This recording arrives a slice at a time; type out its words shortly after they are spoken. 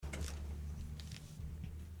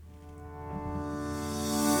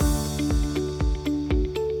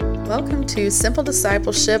Welcome to Simple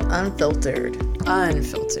Discipleship Unfiltered.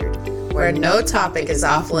 Unfiltered. Where no topic is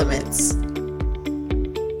off limits.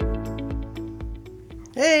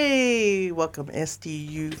 Hey, welcome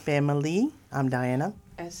SDU family. I'm Diana.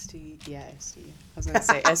 SDU. I was going to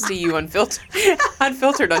say SDU Unfiltered.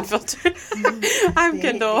 Unfiltered. I'm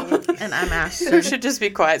Kendall. And I'm Ashley. We should just be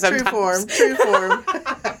quiet sometimes. True form.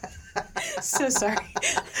 So sorry.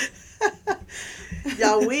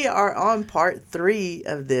 Y'all, we are on part 3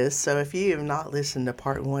 of this. So if you have not listened to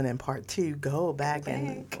part 1 and part 2, go back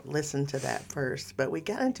and listen to that first. But we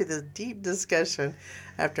got into this deep discussion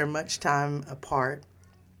after much time apart.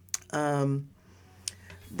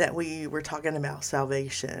 That we were talking about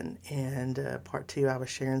salvation, and part 2 I was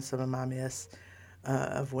sharing some of my mess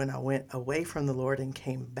of when I went away from the Lord and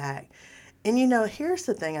came back. And here's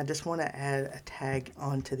the thing, I just want to add a tag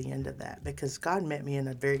on to the end of that, because God met me in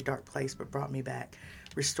a very dark place but brought me back,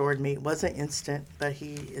 restored me. It wasn't instant, but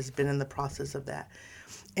he has been in the process of that.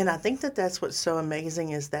 And I think that that's what's so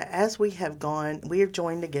amazing, is that as we have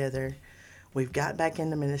joined together, we've got back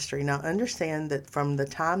into ministry. Now understand that from the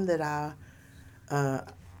time that I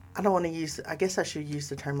don't want to I guess I should use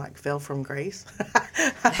the term like fell from grace.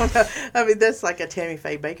 I don't know. I mean, that's like a Tammy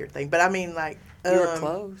Faye Baker thing. But I mean, like, you were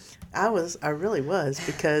close. I really was,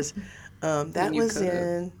 because that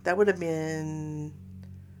would have been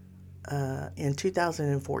in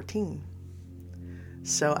 2014.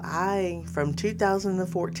 So from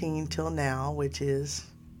 2014 till now, which is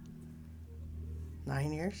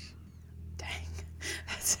 9 years. Dang.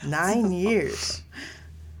 9 years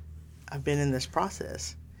I've been in this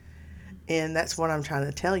process. And that's what I'm trying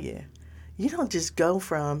to tell you. You don't just go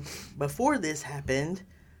from, before this happened,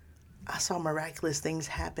 I saw miraculous things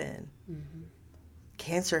happen. Mm-hmm.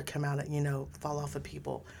 Cancer come out, fall off of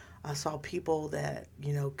people. I saw people that,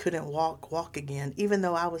 couldn't walk again, even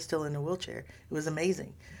though I was still in a wheelchair. It was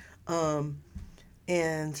amazing.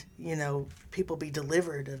 And, people be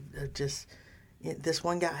delivered of just, this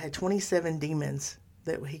one guy had 27 demons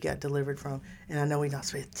that he got delivered from. And I know we're not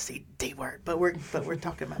supposed to say D word, but we're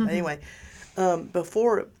talking about that. Anyway,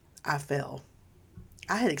 before I fell,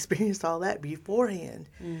 I had experienced all that beforehand.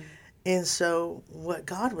 Mm. And so what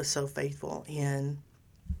God was so faithful in,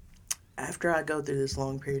 after I go through this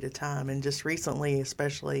long period of time, and just recently,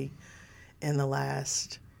 especially in the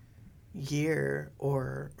last year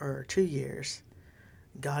or 2 years,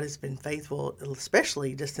 God has been faithful,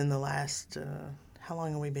 especially just in the last, how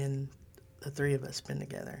long have we been, the three of us been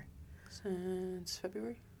together? Since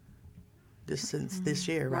February? Just since this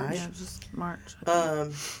year, right? Yeah, just March.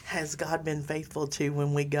 Has God been faithful to,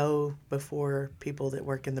 when we go before people that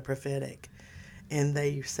work in the prophetic and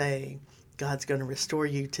they say, God's going to restore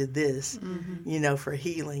you to this, for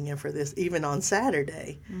healing and for this. Even on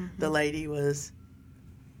Saturday, the lady was,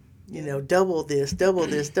 double this.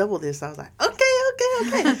 I was like,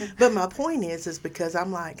 okay. But my point is because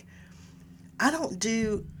I'm like, I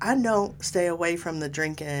don't stay away from the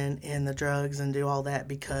drinking and the drugs and do all that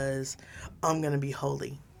because I'm going to be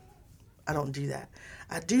holy. I don't do that.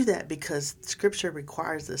 I do that because Scripture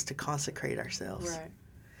requires us to consecrate ourselves. Right.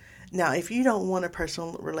 Now, if you don't want a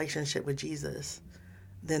personal relationship with Jesus,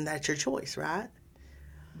 then that's your choice, right?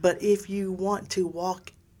 But if you want to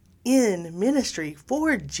walk in ministry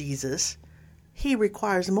for Jesus, he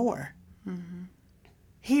requires more. Mm-hmm.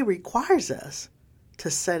 He requires us to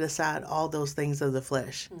set aside all those things of the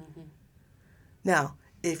flesh. Mm-hmm. Now,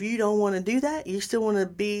 if you don't want to do that, you still want to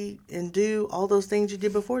be and do all those things you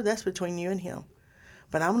did before, that's between you and him.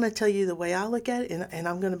 But I'm going to tell you the way I look at it, and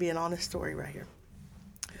I'm going to be an honest story right here.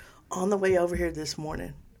 On the way over here this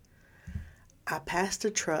morning, I passed a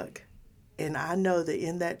truck, and I know that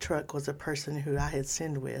in that truck was a person who I had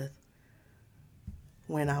sinned with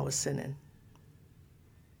when I was sinning.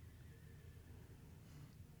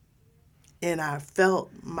 And I felt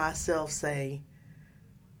myself say,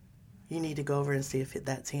 you need to go over and see if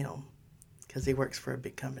that's him, because he works for a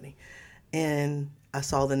big company. And I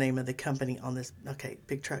saw the name of the company on this,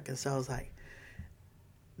 big truck. And so I was like,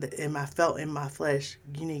 and I felt in my flesh,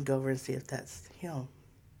 you need to go over and see if that's him.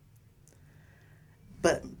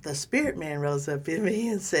 But the spirit man rose up in me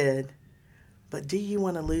and said, but do you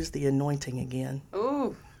want to lose the anointing again?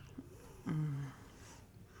 Ooh. Mm.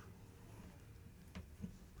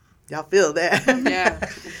 Y'all feel that? Yeah.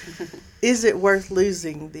 Is it worth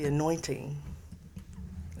losing the anointing?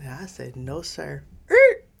 And I said, no, sir.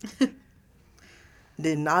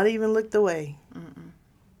 Did not even look the way. Mm-mm.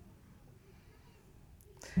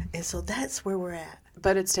 And so that's where we're at.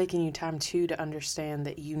 But it's taking you time, too, to understand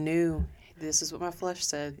that you knew this is what my flesh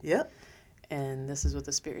said. Yep. And this is what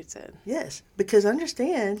the Spirit said. Yes. Because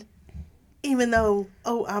understand, even though,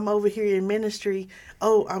 oh, I'm over here in ministry,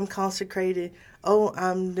 oh, I'm consecrated, oh,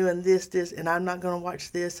 I'm doing this, and I'm not going to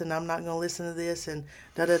watch this, and I'm not going to listen to this, and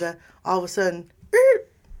da-da-da, all of a sudden,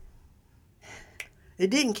 it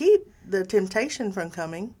didn't keep the temptation from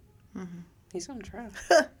coming. Mm-hmm. He's going to try.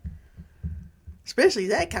 Especially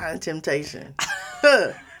that kind of temptation.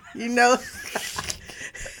 You know?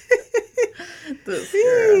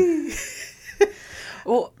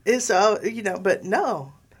 Well, it's all, you know, but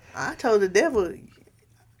no. I told the devil,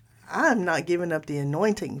 I'm not giving up the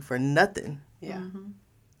anointing for nothing. Yeah. Mm-hmm.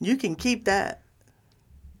 You can keep that.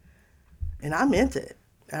 And I meant it.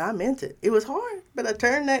 It was hard, but I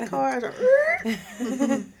turned that car.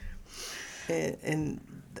 and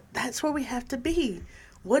that's where we have to be.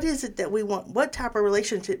 What is it that we want? What type of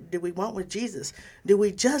relationship do we want with Jesus? Do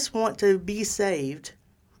we just want to be saved?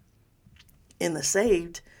 And the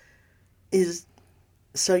saved is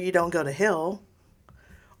so you don't go to hell.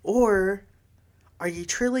 Or are you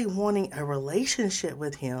truly wanting a relationship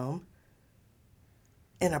with him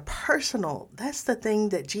and a that's the thing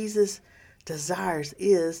that Jesus desires,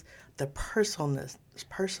 is the personalness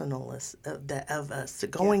of us,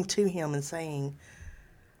 going to him and saying,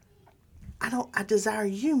 I desire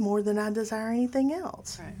you more than I desire anything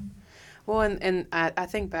else. Right. Well, and I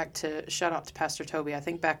think back to, shout out to Pastor Toby, I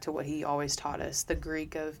think back to what he always taught us, the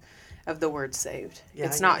Greek of the word saved. Yeah,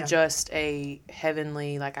 it's not just a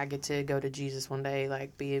heavenly, like I get to go to Jesus one day,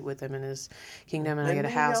 like be with him in his kingdom and I get a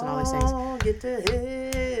house and all these things. Get to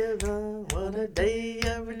heaven, what a day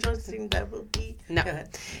of rejoicing that will be. No.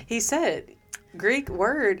 He said, Greek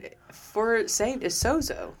word for saved is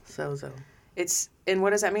sozo. Sozo. And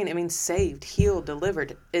what does that mean? It means saved, healed,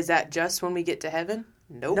 delivered. Is that just when we get to heaven?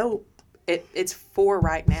 Nope. It's for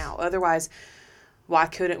right now. Otherwise, why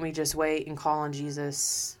couldn't we just wait and call on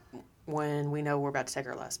Jesus when we know we're about to take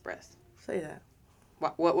our last breath? Say that.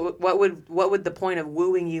 What would the point of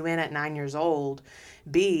wooing you in at 9 years old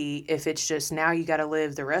be if it's just now you got to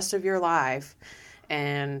live the rest of your life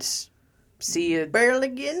and see you barely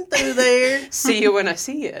getting through there. See you when I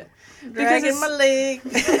see you. Dragging my leg.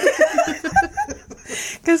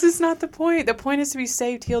 Because it's not the point. The point is to be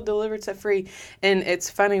saved, healed, delivered, set free. And it's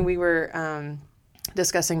funny, we were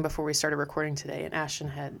discussing before we started recording today, and Ashton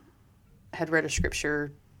had read a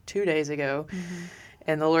scripture 2 days ago,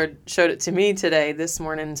 and the Lord showed it to me today, this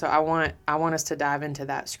morning. So I want us to dive into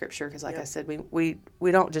that scripture, because like I said, we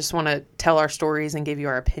don't just want to tell our stories and give you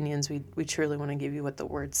our opinions. We truly want to give you what the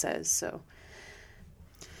Word says.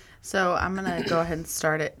 So I'm going to go ahead and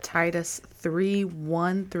start at Titus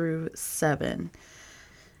 3:1-7.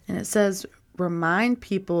 And it says, remind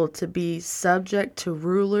people to be subject to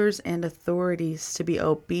rulers and authorities, to be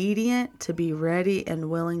obedient, to be ready and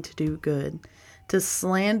willing to do good, to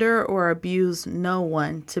slander or abuse no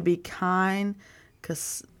one, to be kind,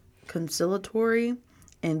 conciliatory,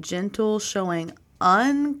 and gentle, showing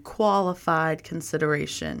unqualified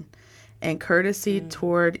consideration and courtesy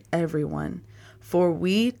toward everyone. For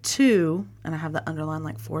we too, and I have that underlined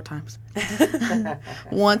like 4 times,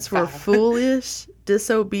 once were foolish,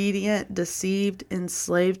 disobedient, deceived,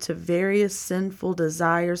 enslaved to various sinful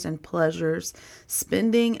desires and pleasures,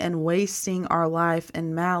 spending and wasting our life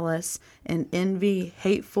in malice and envy,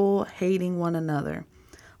 hateful, hating one another.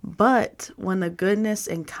 But when the goodness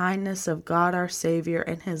and kindness of God our Savior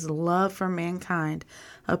and his love for mankind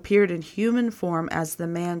appeared in human form as the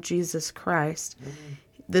man Jesus Christ,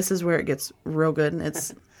 this is where it gets real good, and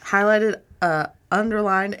it's highlighted,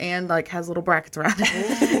 underlined, and like has little brackets around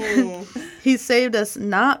it. He saved us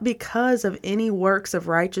not because of any works of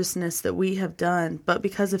righteousness that we have done, but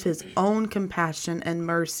because of his own compassion and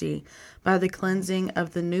mercy, by the cleansing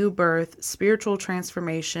of the new birth, spiritual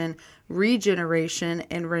transformation, regeneration,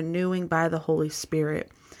 and renewing by the Holy Spirit,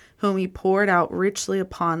 whom he poured out richly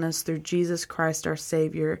upon us through Jesus Christ our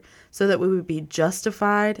Savior, so that we would be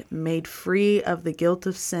justified, made free of the guilt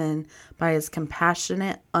of sin by his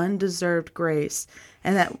compassionate, undeserved grace,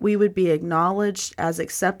 and that we would be acknowledged as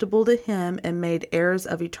acceptable to him and made heirs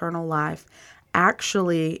of eternal life,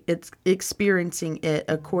 actually it's experiencing it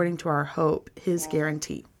according to our hope, his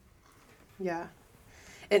guarantee. Yeah.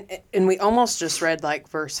 And we almost just read like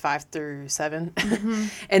verse 5-7.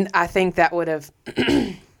 And I think that would have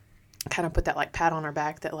kind of put that like pat on our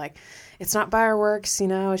back that like, it's not by our works,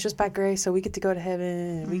 it's just by grace. So we get to go to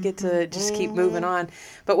heaven and we get to just keep moving on.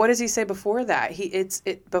 But what does he say before that?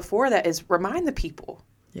 Before that is remind the people.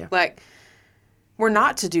 Yeah. Like, we're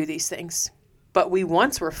not to do these things, but we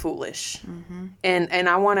once were foolish. And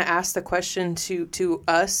I want to ask the question to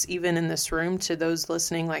us, even in this room, to those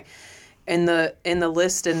listening, like in the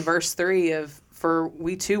list in verse 3 of For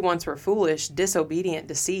we too once were foolish, disobedient,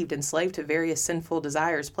 deceived, enslaved to various sinful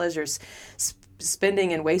desires, pleasures,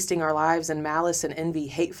 spending and wasting our lives in malice and envy,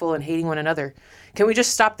 hateful and hating one another. Can we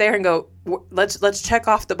just stop there and go, let's check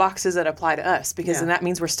off the boxes that apply to us? Because then that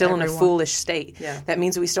means we're still in a foolish state. Yeah. That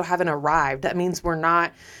means we still haven't arrived. That means we're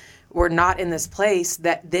not in this place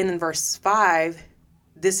that then in verse 5,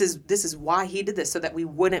 this is why he did this, so that we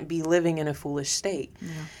wouldn't be living in a foolish state.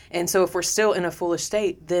 Yeah. And so if we're still in a foolish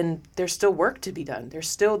state, then there's still work to be done. There's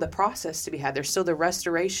still the process to be had. There's still the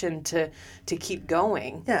restoration to keep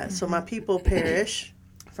going. Yeah, so my people perish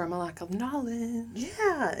from a lack of knowledge.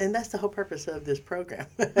 Yeah, and that's the whole purpose of this program.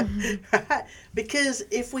 Right? Because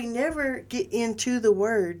if we never get into the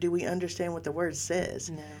Word, do we understand what the Word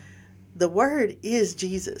says? No. The Word is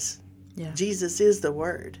Jesus. Yeah. Jesus is the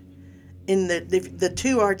Word. And the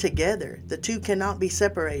two are together. The two cannot be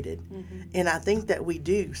separated. Mm-hmm. And I think that we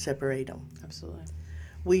do separate them. Absolutely.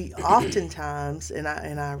 We oftentimes, and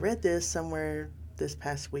I read this somewhere this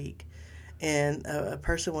past week, and a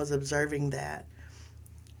person was observing that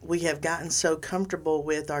we have gotten so comfortable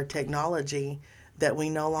with our technology that we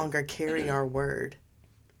no longer carry our Word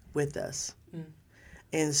with us. Mm.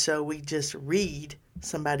 And so we just read,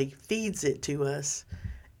 somebody feeds it to us,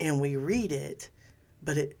 and we read it.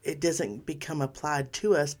 But it doesn't become applied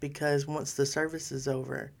to us because once the service is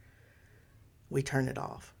over, we turn it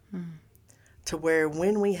off. Mm-hmm. To where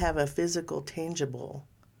when we have a physical, tangible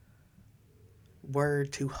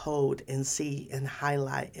word to hold and see and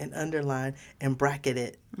highlight and underline and bracket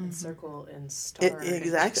it. And circle and star.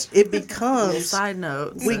 Exactly. It becomes... Side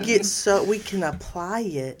notes. We can apply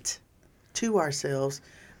it to ourselves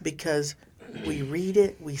because we read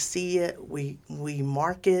it, we see it, we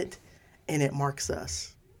mark it, and it marks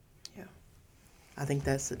us. Yeah. I think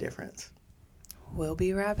that's the difference. We'll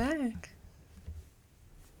be right back.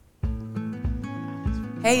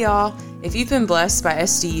 Hey y'all, if you've been blessed by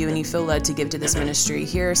SDU and you feel led to give to this ministry,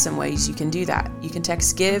 here are some ways you can do that. You can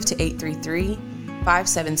text GIVE to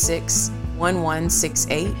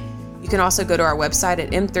 833-576-1168. You can also go to our website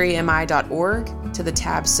at m3mi.org to the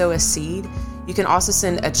tab Sow a Seed. You can also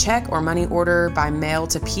send a check or money order by mail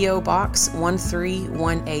to P.O. Box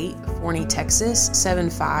 1318, Forney, Texas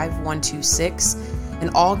 75126,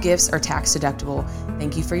 and all gifts are tax deductible.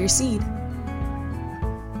 Thank you for your seed.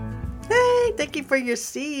 Hey, thank you for your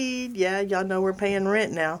seed. Yeah, y'all know we're paying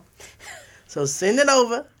rent now. So send it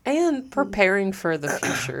over. And preparing for the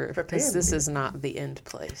future, because this is not the end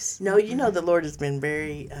place. No, you know the Lord has been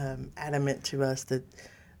very adamant to us that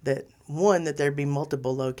one, that there be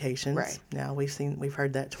multiple locations. Right. Now we've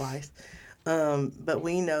heard that twice. But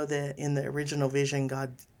we know that in the original vision,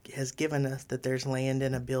 God has given us that there's land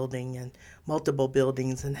and a building and multiple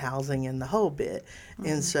buildings and housing and the whole bit. Mm-hmm.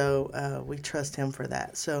 And so we trust Him for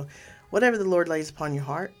that. So whatever the Lord lays upon your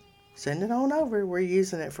heart, send it on over. We're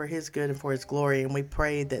using it for His good and for His glory. And we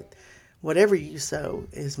pray that whatever you sow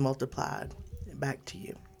is multiplied back to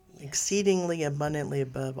you. Exceedingly abundantly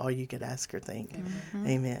above all you could ask or think. Mm-hmm.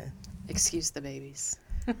 Amen. Excuse the babies.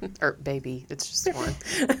 Or baby, it's just one.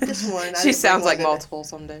 Just one. She sounds like multiple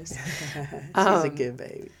some days. She's a good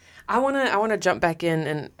baby. I wanna jump back in,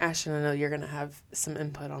 and Ashton, I know you're gonna have some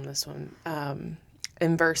input on this one.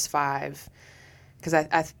 In verse 5, because I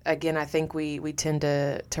think we tend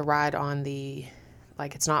to ride on the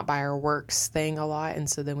like it's not by our works thing a lot, and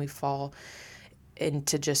so then we fall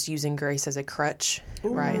into just using grace as a crutch,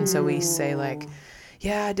 right? And so we say like,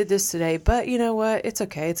 yeah, I did this today, but you know what? It's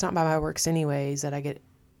okay. It's not by my works anyways that I get.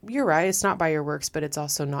 You're right. It's not by your works, but it's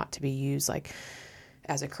also not to be used like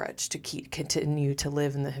as a crutch to continue to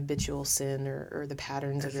live in the habitual sin or the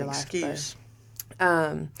patterns of your life. Excuse.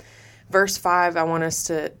 But, verse 5, I want us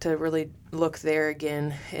to really look there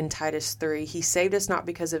again in Titus 3. He saved us not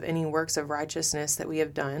because of any works of righteousness that we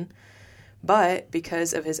have done, but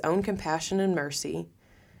because of His own compassion and mercy.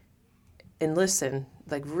 And listen,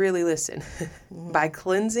 like really listen, by the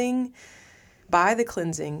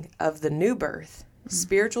cleansing of the new birth,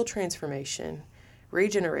 spiritual transformation,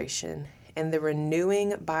 regeneration, and the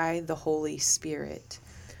renewing by the Holy Spirit.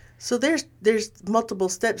 So there's multiple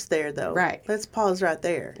steps there, though. Right. Let's pause right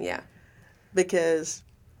there. Yeah. Because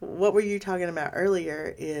what were you talking about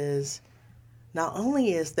earlier is not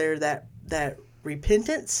only is there that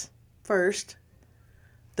repentance first,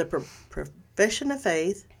 the profession of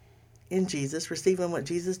faith in Jesus, receiving what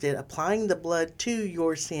Jesus did, applying the blood to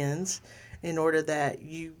your sins in order that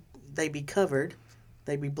they be covered,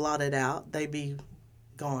 they be blotted out, they be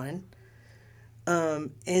gone.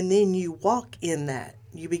 And then you walk in that.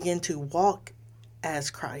 You begin to walk as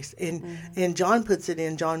Christ. And John puts it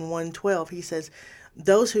in John 1:12. He says,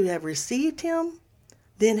 those who have received Him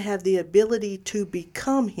then have the ability to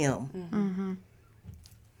become Him. Mm-hmm.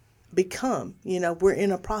 become. We're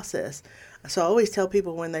in a process. So I always tell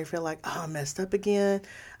people when they feel like, oh, I messed up again,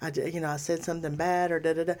 I said something bad or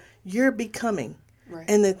da-da-da, you're becoming. Right.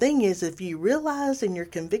 And the thing is, if you realize and you're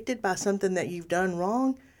convicted by something that you've done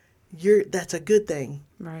wrong, that's a good thing.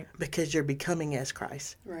 Right. Because you're becoming as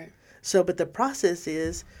Christ. Right. So, but the process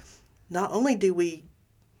is, not only do we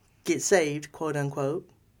get saved, quote unquote,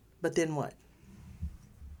 but then what?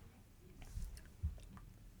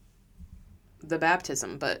 The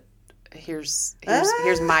baptism, but here's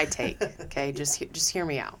my take. Okay, just hear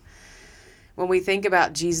me out. When we think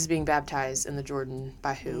about Jesus being baptized in the Jordan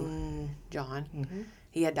by who? John. Mm-hmm.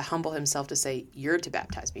 He had to humble himself to say, "You're to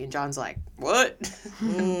baptize me," and John's like, "What?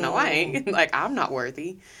 No, I ain't. Like, I'm not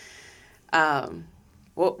worthy."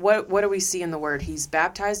 What do we see in the Word? He's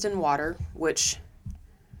baptized in water, which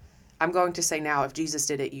I'm going to say now, if Jesus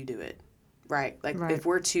did it, you do it. Right? Like, if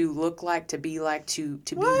we're to look like, to be like, to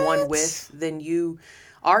be one with, then you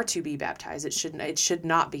are to be baptized. It should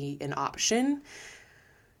not be an option,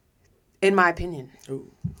 in my opinion.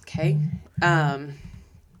 Ooh. Okay?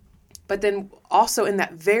 But then also in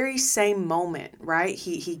that very same moment, right?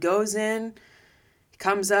 He goes in,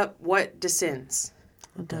 comes up, what descends?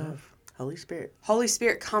 A dove. Holy Spirit. Holy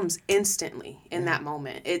Spirit comes instantly in that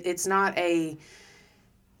moment. It's not a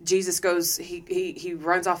Jesus goes, he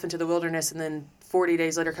runs off into the wilderness and then 40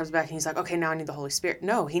 days later comes back and he's like, okay, now I need the Holy Spirit.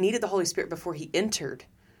 No, he needed the Holy Spirit before he entered.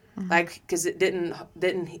 Mm-hmm. Like, because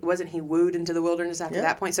it wasn't he wooed into the wilderness after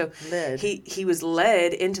that point? So he was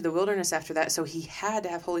led into the wilderness after that. So he had to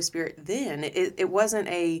have Holy Spirit then. It wasn't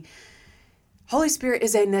Holy Spirit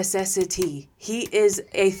is a necessity. He is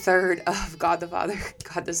a third of God the Father,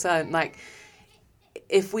 God the Son. Like,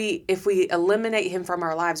 if we eliminate him from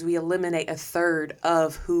our lives, we eliminate a third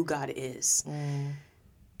of who God is. And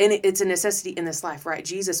it's a necessity in this life, right?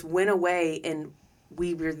 Jesus went away and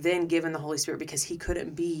we were then given the Holy Spirit because he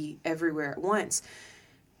couldn't be everywhere at once.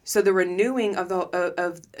 So the renewing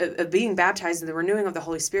of being baptized and the renewing of the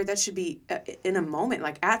Holy Spirit, that should be in a moment.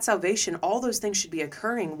 Like at salvation, all those things should be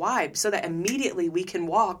occurring. Why? So that immediately we can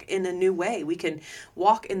walk in a new way. We can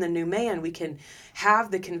walk in the new man. We can have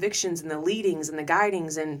the convictions and the leadings and the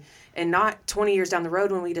guidings and not 20 years down the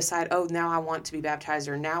road when we decide, oh, now I want to be baptized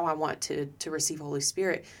or now I want to receive Holy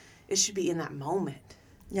Spirit. It should be in that moment.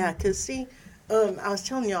 Yeah, because see, I was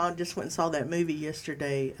telling y'all, I just went and saw that movie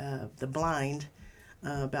yesterday, The Blind,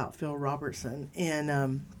 about Phil Robertson.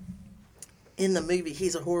 And in the movie,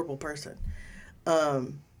 he's a horrible person. I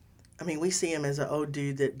mean, we see him as an old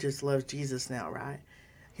dude that just loves Jesus now, right?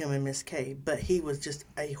 Him and Miss Kay. But he was just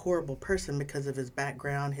a horrible person because of his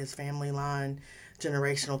background, his family line,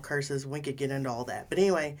 generational curses. We could get into all that. But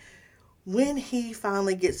anyway, when he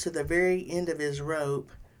finally gets to the very end of his rope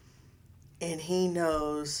and he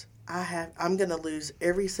knows, I'm going to lose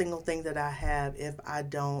every single thing that I have if I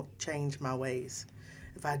don't change my ways.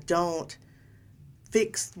 If I don't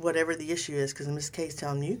fix whatever the issue is, because Miss Kay's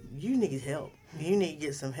telling you need help. You need to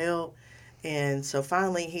get some help. And so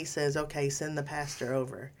finally he says, okay, send the pastor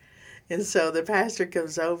over. And so the pastor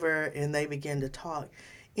comes over and they begin to talk.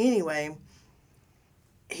 Anyway,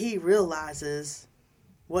 he realizes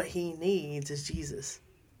what he needs is Jesus.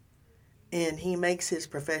 And he makes his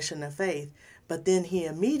profession of faith. But then he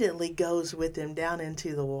immediately goes with him down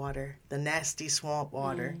into the water, the nasty swamp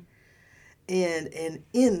water. And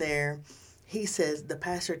in there, he says, the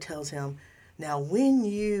pastor tells him, now when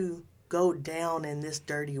you go down in this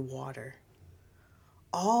dirty water,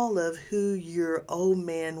 all of who your old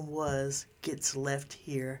man was gets left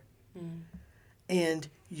here. And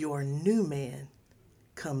your new man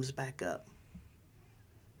comes back up.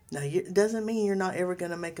 Now, it doesn't mean you're not ever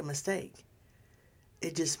going to make a mistake.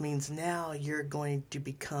 It just means now you're going to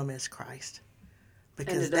become as Christ.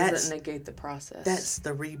 Because and it doesn't negate the process. That's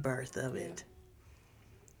the rebirth of it.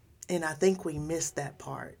 And I think we missed that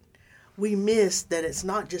part. We missed that it's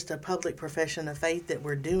not just a public profession of faith that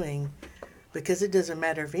we're doing, because it doesn't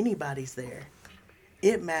matter if anybody's there.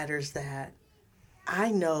 It matters that I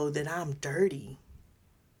know that I'm dirty.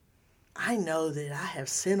 I know that I have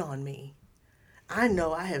sin on me. I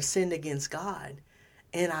know I have sinned against God.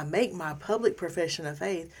 And I make my public profession of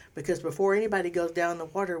faith because before anybody goes down the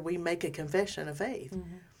water, we make a confession of faith.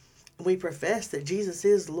 We profess that Jesus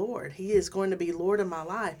is Lord. He is going to be Lord of my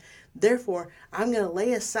life. Therefore, I'm going to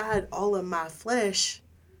lay aside all of my flesh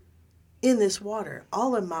in this water,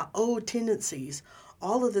 all of my old tendencies,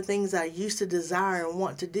 all of the things I used to desire and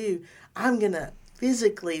want to do. I'm going to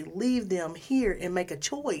physically leave them here and make a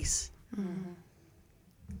choice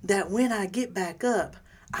that when I get back up,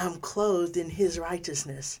 I'm clothed in his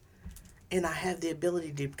righteousness and I have the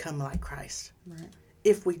ability to become like Christ. Right.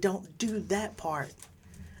 If we don't do that part,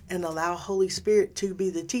 and allow Holy Spirit to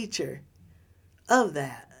be the teacher of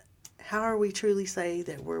that, how are we truly say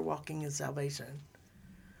that we're walking in salvation?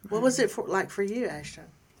 What was it like for you, Ashton?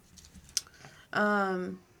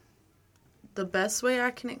 The best way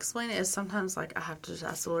I can explain it is sometimes, like, I have to just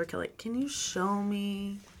ask the Lord, like, can you show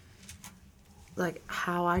me, like,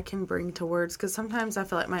 how I can bring to words? Because sometimes I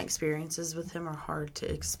feel like my experiences with him are hard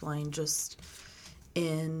to explain just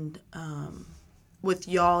in, with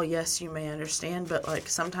y'all, yes, you may understand, but, like,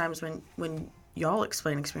 sometimes when y'all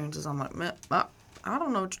explain experiences, I'm like, I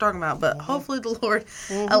don't know what you're talking about, but hopefully the Lord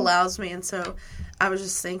allows me. And so I was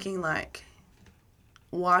just thinking, like,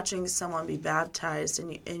 watching someone be baptized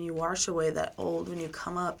and you wash away that old, when you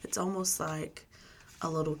come up, it's almost like a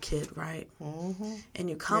little kid, right? Mm-hmm. And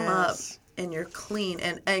you come up and you're clean.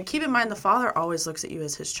 And keep in mind, the Father always looks at you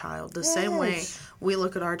as his child. The same way we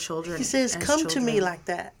look at our children. He says, come children. to me like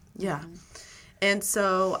that. Yeah. Mm-hmm. And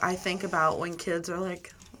so I think about when kids are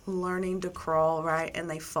like learning to crawl, right? And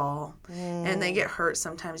they fall and they get hurt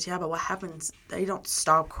sometimes. Yeah, but what happens? They don't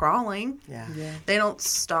stop crawling. Yeah. They don't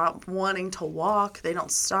stop wanting to walk. They don't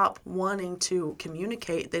stop wanting to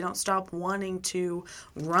communicate. They don't stop wanting to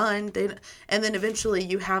run. And then eventually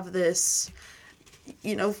you have this,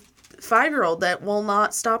 5-year-old that will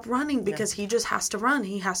not stop running because he just has to run.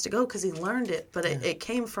 He has to go because he learned it. But it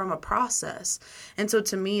came from a process. And so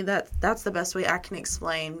to me, that's the best way I can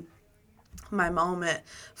explain my moment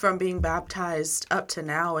from being baptized up to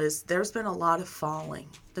now is there's been a lot of falling.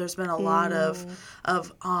 There's been a lot of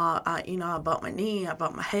I bumped my knee, I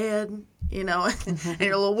bumped my head, and you're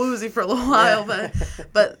a little woozy for a little while,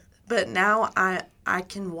 but now I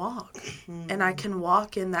can walk, and I can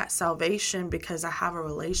walk in that salvation because I have a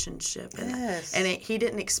relationship, and he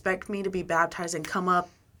didn't expect me to be baptized and come up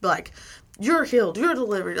like, you're healed, you're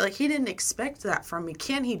delivered. Like, he didn't expect that from me.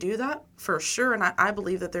 Can he do that? For sure. And I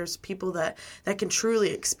believe that there's people that can truly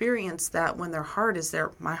experience that when their heart is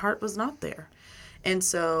there. My heart was not there. And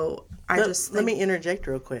so let me interject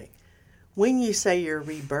real quick. When you say your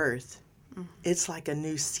rebirth, it's like a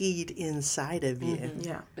new seed inside of you. Mm-hmm.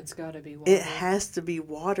 Yeah. It's got to be watered. It has to be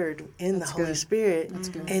watered in the Holy Spirit. That's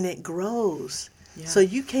good. And it grows. Yeah. So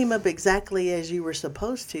you came up exactly as you were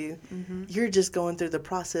supposed to. Mm-hmm. You're just going through the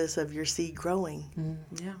process of your seed growing.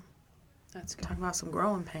 Mm-hmm. Yeah. That's good. Talking about some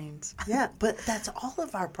growing pains. Yeah, but that's all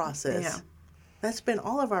of our process. Yeah. That's been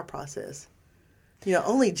all of our process.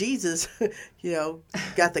 Only Jesus,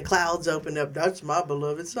 got the clouds opened up. That's my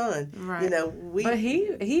beloved son. Right. But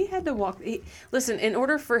he had to walk. Listen, in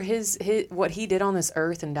order for his what he did on this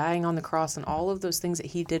earth and dying on the cross and all of those things that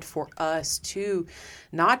he did for us to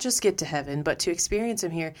not just get to heaven, but to experience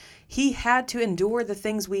him here, he had to endure the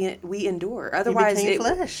things we endure. Otherwise, he became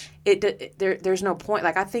flesh. There's no point.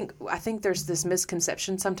 Like I think there's this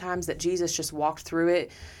misconception sometimes that Jesus just walked through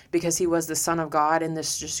it because he was the Son of God in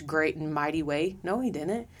this just great and mighty way. No, he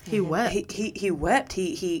didn't. He wept. He wept.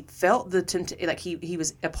 He felt the he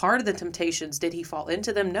was a part of the temptations. Did he fall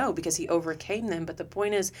into them? No, because he overcame them. But the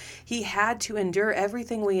point is, he had to endure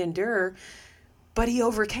everything we endure. But he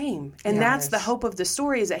overcame, and that's the hope of the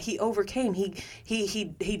story: is that he overcame.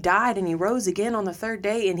 He died and he rose again on the third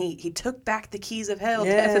day, and he took back the keys of hell,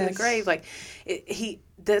 death, and the grave. Like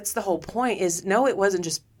that's the whole point. Is no, it wasn't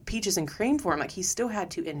just peaches and cream for him. Like he still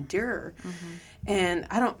had to endure, and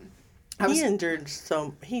he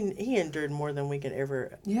endured more than we could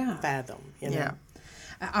ever fathom. Yeah.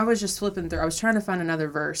 I was just flipping through. I was trying to find another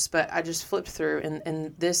verse, but I just flipped through,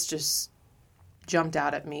 and this just jumped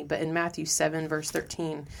out at me. But in Matthew 7 verse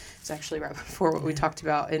 13, it's actually right before what we talked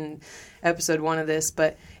about in episode 1 of this,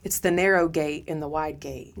 but it's the narrow gate and the wide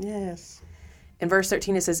gate. Yes. In verse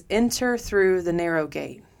 13 it says, enter through the narrow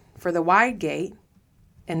gate, for the wide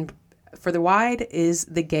is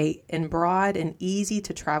the gate, and broad and easy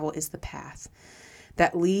to travel is the path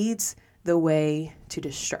that leads the way to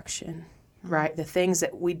destruction. Right? The things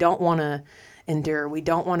that we don't want to endure. We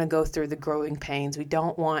don't want to go through the growing pains. We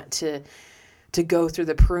don't want to go through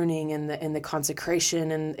the pruning and the consecration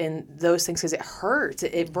and those things, because it hurts.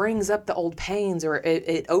 It brings up the old pains, or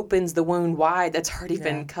it opens the wound wide that's already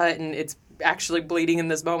been cut, and it's actually bleeding in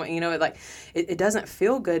this moment. It doesn't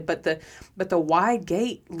feel good, but the wide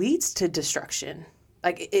gate leads to destruction.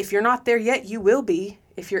 Like if you're not there yet, you will be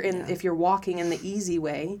if you're walking in the easy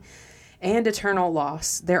way, and eternal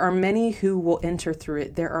loss. There are many who will enter through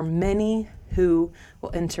it.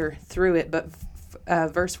 But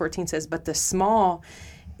verse 14 says, but the small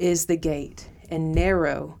is the gate, and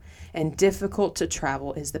narrow and difficult to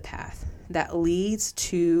travel is the path that leads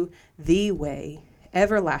to the way,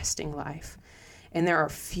 everlasting life, and there are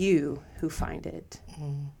few who find it.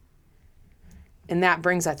 And that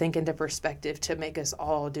brings, I think, into perspective to make us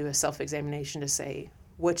all do a self-examination to say,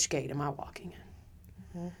 which gate am I walking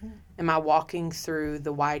in? Mm-hmm. Am I walking through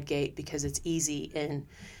the wide gate because it's easy and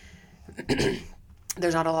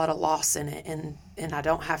there's not a lot of loss in it, and I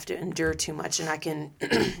don't have to endure too much, and I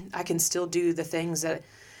can still do the things that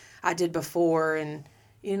I did before, and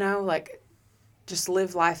like just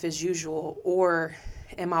live life as usual? Or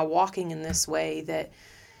am I walking in this way that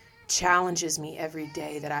challenges me every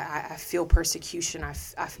day, that I feel persecution, I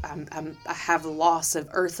have loss of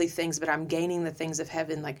earthly things, but I'm gaining the things of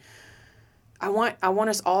heaven? Like, I want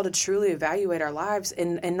us all to truly evaluate our lives,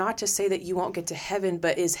 and not to say that you won't get to heaven,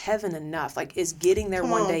 but is heaven enough? Like, is getting there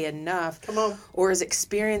one day enough? Come on. Or is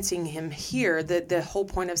experiencing him here? The whole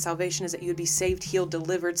point of salvation is that you would be saved, healed,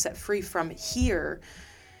 delivered, set free from here.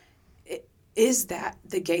 Is that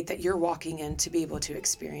the gate that you're walking in to be able to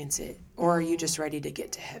experience it? Or are you just ready to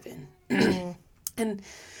get to heaven? And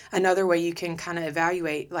another way you can kind of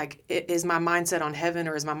evaluate, like, is my mindset on heaven,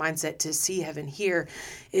 or is my mindset to see heaven here?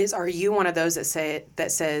 Is, are you one of those that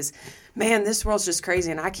says, man, this world's just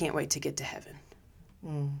crazy and I can't wait to get to heaven?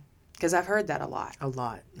 Because I've heard that a lot. A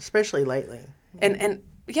lot, especially lately. And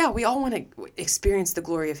yeah, we all want to experience the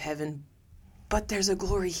glory of heaven, but there's a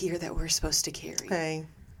glory here that we're supposed to carry. Okay.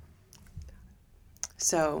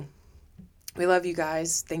 So we love you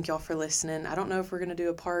guys. Thank y'all for listening. I don't know if we're going to do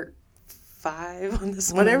a part 5 on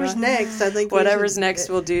this one. Whatever's next, I think. Whatever's next,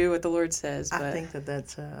 we'll do what the Lord says. But I think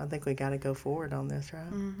that's. I think we got to go forward on this,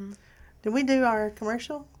 right? Mm-hmm. Did we do our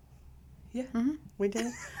commercial? Yeah, we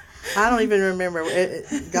did. I don't even remember.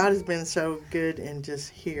 God has been so good and just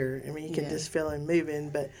here. I mean, you can just feel Him moving.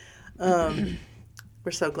 But we're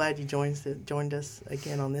so glad you joined us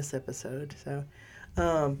again on this episode. So,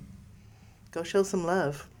 go show some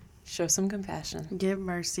love, show some compassion, give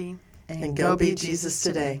mercy, and go be Jesus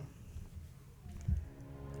today.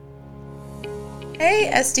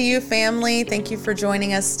 Hey SDU family, thank you for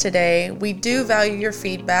joining us today. We do value your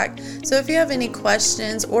feedback, so if you have any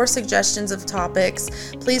questions or suggestions of topics,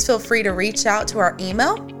 please feel free to reach out to our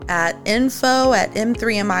email at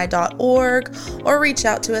info@m3mi.org or reach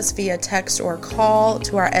out to us via text or call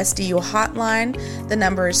to our SDU hotline. The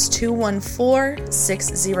number is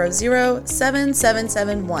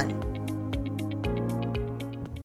 214-600-7771.